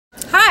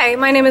Hi,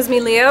 my name is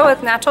Melia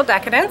with Natural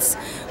Decadence.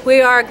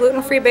 We are a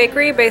gluten-free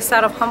bakery based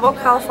out of Humboldt,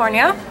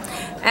 California.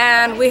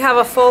 And we have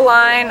a full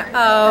line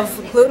of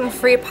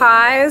gluten-free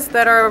pies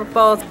that are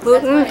both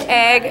gluten,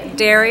 egg,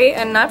 dairy,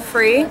 and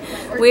nut-free.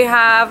 We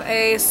have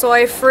a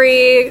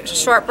soy-free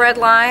shortbread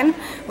line.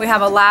 We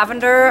have a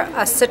lavender,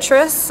 a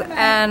citrus,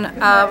 and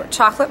a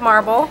chocolate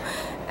marble.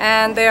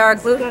 And they are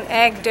gluten,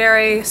 egg,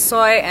 dairy,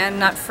 soy, and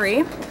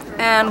nut-free.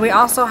 And we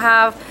also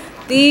have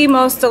the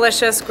most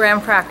delicious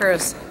graham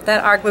crackers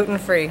that are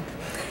gluten-free.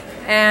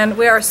 And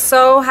we are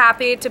so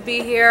happy to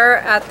be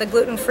here at the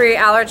gluten-free,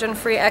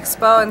 allergen-free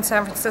Expo in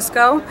San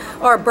Francisco,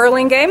 or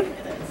Burlingame.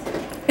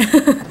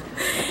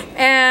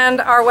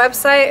 And our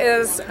website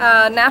is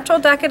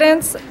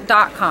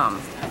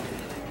naturaldecadence.com.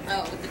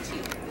 Oh, with the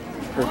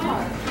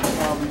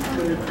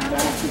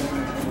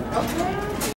T.